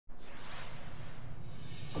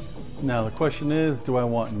Now the question is, do I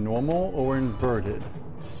want normal or inverted?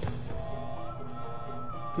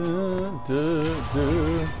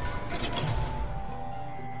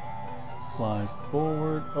 Slide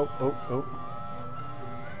forward. Oh.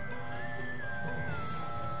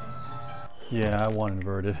 Yeah, I want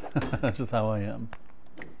inverted. That's just how I am.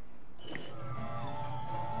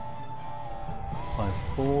 Slide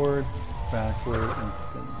forward, backward, and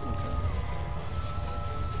spin. Okay.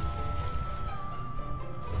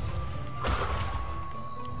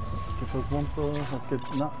 Let's get those wumpers. Let's get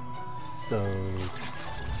not those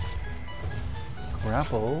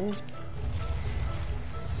grapples.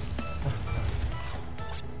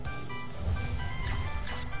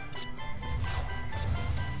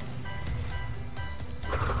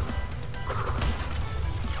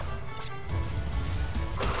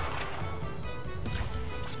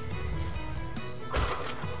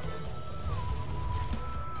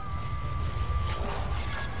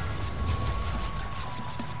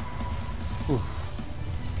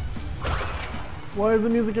 Why is the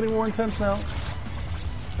music getting more intense now?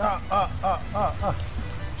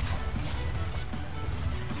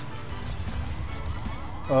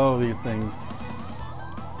 Oh, these things.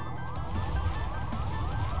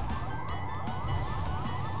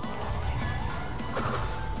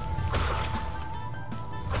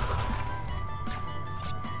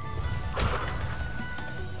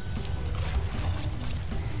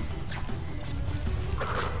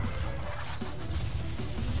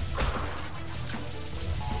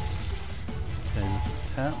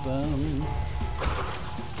 Tap them.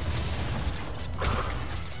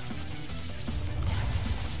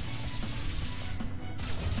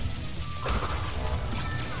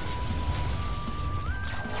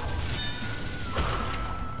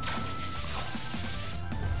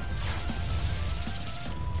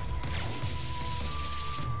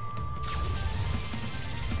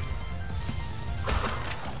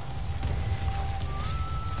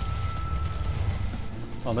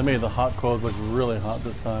 Oh, they made the hot coals look really hot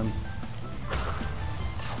this time.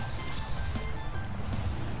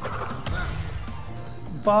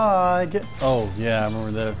 Bye! Get. Oh, yeah, I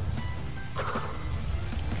remember this.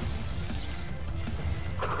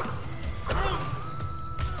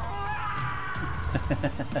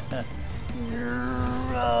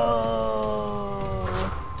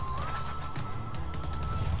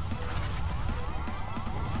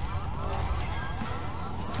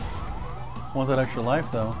 Want that extra life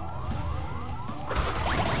though.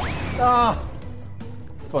 Ah!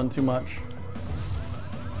 Spun too much.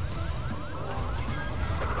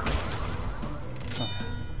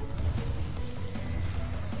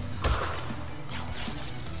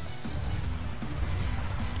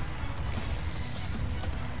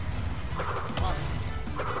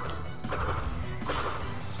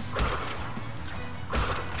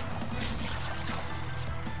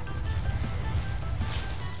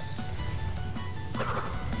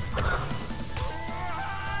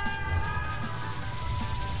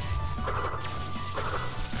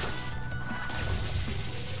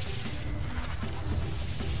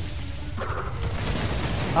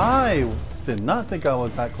 I did not think I was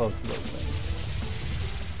that close to those things.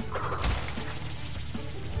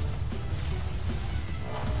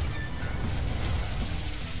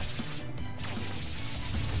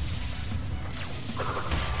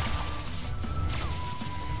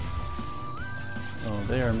 Oh,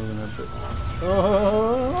 they are moving a bit.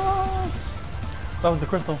 Oh, that was the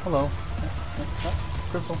crystal. Hello.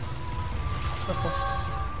 Crystal. Crystal.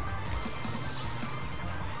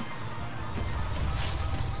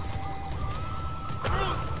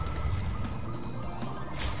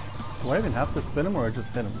 Do I even have to spin him or I just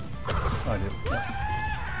hit him? Oh, I do. Yeah.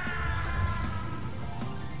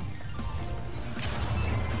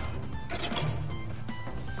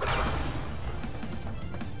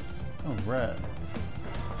 Oh, red.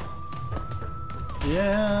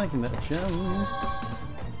 Yeah, I can get that gem.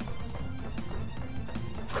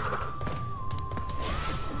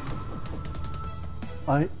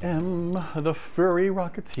 I am the furry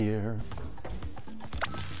rocketeer.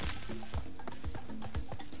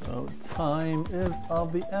 So time is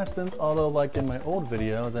of the essence, although like in my old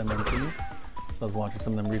video, as I mentioned, I was watching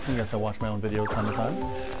some of them recently, yes I watch my own videos time to time,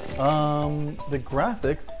 the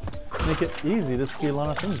graphics make it easy to see a lot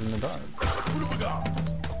of things in the dark.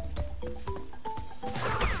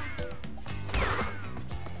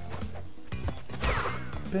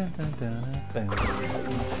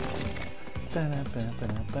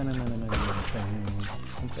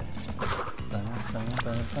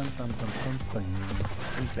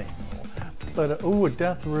 But ooh, a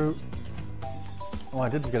death root. Oh, I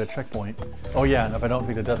did just get a checkpoint. Oh yeah, and if I don't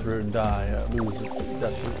take the death root and die, I lose the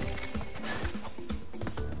death root.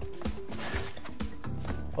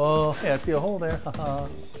 Oh, hey, I see a hole there. Haha.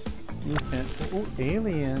 You can't. Ooh,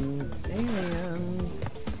 aliens. Aliens.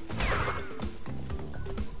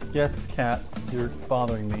 Yes, cat. You're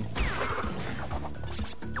bothering me.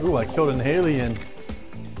 Ooh, I killed an alien.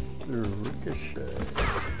 Ricochet.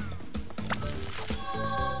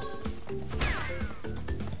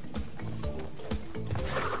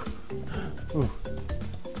 Ooh.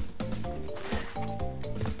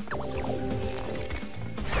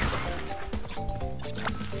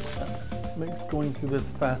 Makes going through this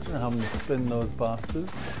faster. How I'm gonna spin those boxes.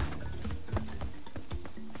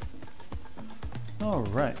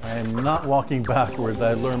 Alright, I am not walking backwards.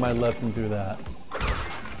 I learned my lesson through that.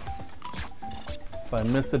 If I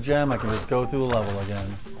miss the gem, I can just go through the level again.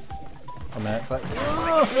 I'm at, but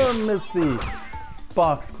I missed the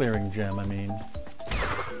box clearing gem, I mean.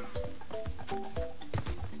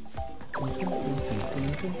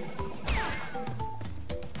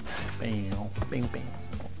 Bing, bing.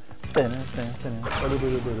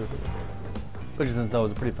 Especially since that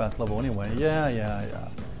was a pretty fast level anyway. Yeah.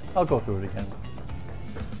 I'll go through it again.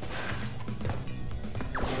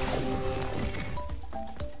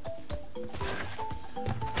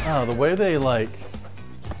 Oh, the way they like,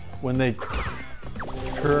 when they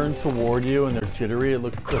turn toward you and they're jittery, it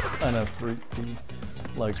looks so kind of freaky,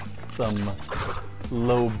 like some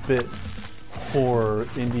low-bit horror,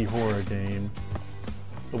 indie horror game,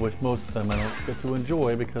 which most of them I don't get to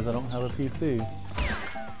enjoy because I don't have a PC,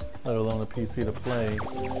 let alone a PC to play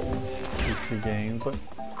PC games. But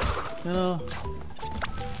you know,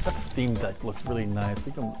 that Steam Deck looks really nice. I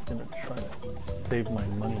think I'm gonna try to save my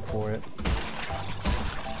money for it.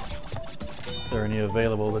 If there are any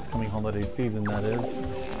available this coming holiday season, that is.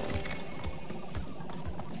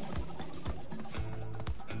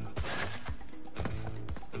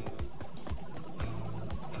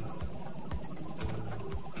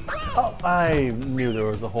 Oh, I knew there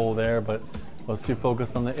was a hole there, but I was too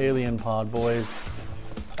focused on the alien pod, boys.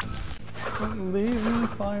 Don't leave me,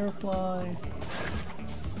 Firefly.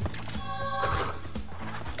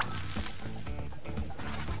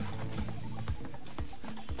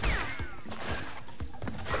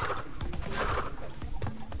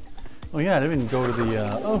 Oh yeah, I didn't even go to the,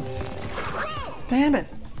 oh, damn it!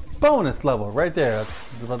 Bonus level, right there, that's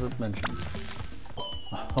what I was about to mention. Oh,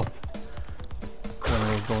 I don't know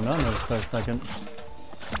what was going on there for a second.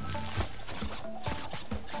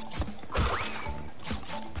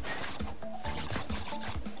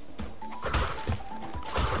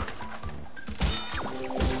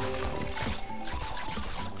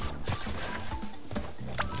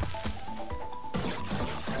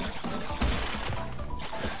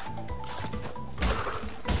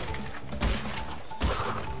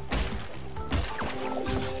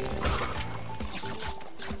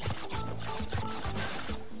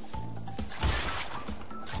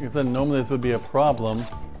 Like I said, normally this would be a problem,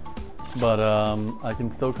 but I can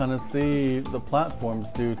still kind of see the platforms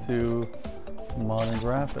due to modern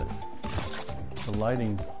graphics. The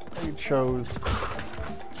lighting they chose.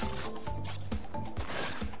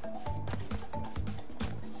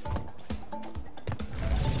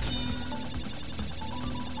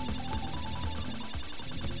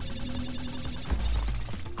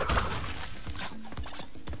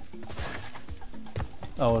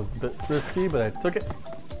 That was a bit risky, but I took it.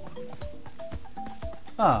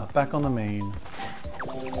 Ah, back on the main.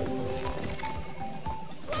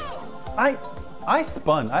 I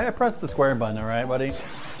spun. I pressed the square button, alright, buddy?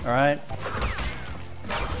 Alright?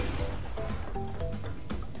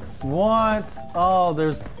 What? Oh,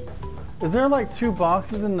 there's... Is there like 2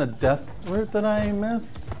 boxes in the death route that I missed?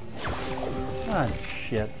 Ah,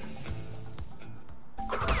 shit.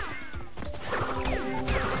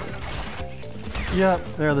 Yep,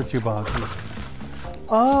 there are the 2 boxes.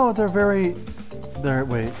 Oh, they're very...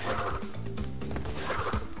 wait.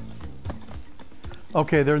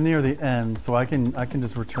 Okay, they're near the end, so I can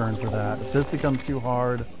just return for that. If this becomes too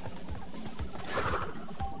hard...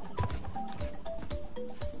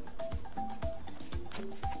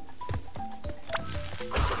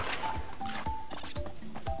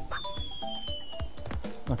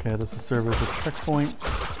 Okay, this will serve as a checkpoint.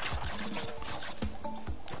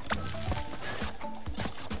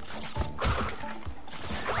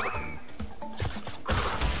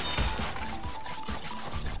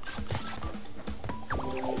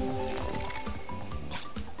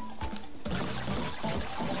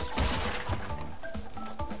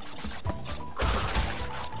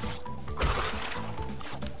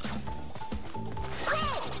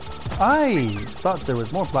 I thought there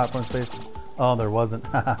was more platform space. Oh, there wasn't.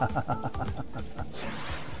 Oh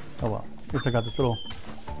well. At least I got this little...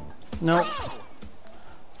 Nope.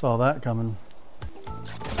 Saw that coming.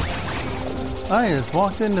 I just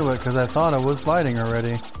walked into it because I thought I was fighting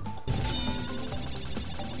already.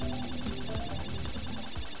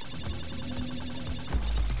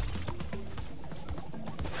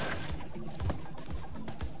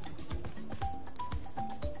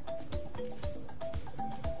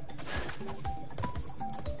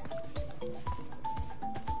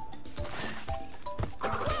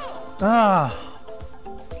 Ah!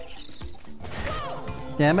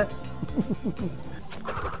 Damn it.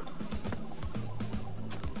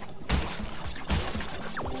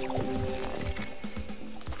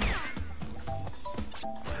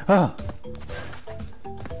 Ah!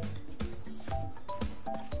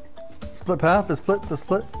 Split path? The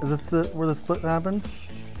split? Is this where the split happens?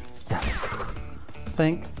 Yes!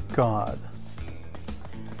 Thank God.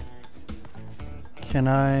 Can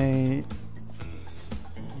I...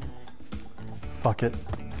 Fuck it.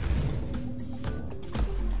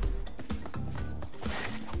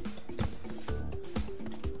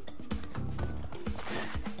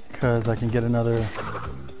 Because I can get another...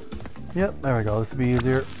 Yep, there we go. This will be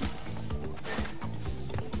easier.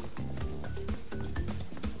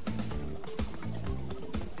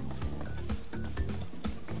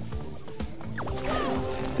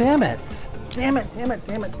 Damn it! Damn it, damn it,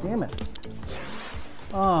 damn it, damn it.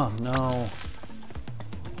 Oh, no.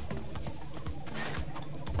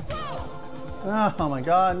 Oh my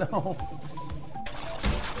God, no.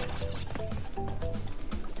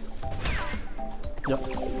 Yep.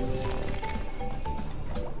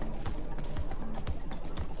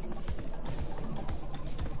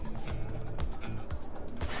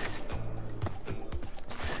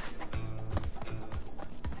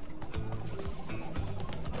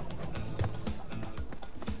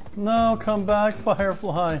 No, come back,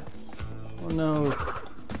 Firefly. Oh no.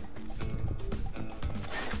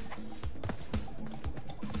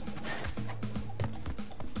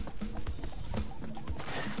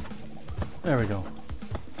 There we go.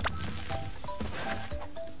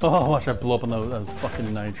 Oh, watch I blow up on that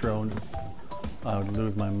fucking nitro and I would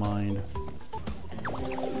lose my mind.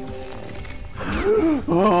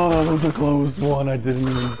 Oh, that was a close one. I didn't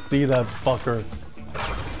even see that fucker.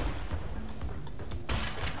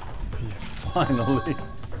 Finally.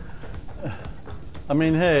 I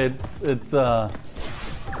mean, hey, it's not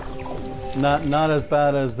as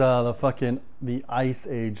bad as the Ice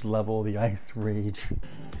Age level, the Ice Rage,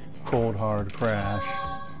 Cold Hard Crash.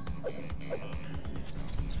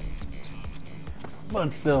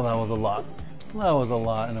 But still, that was a lot. That was a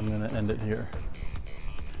lot, and I'm gonna end it here.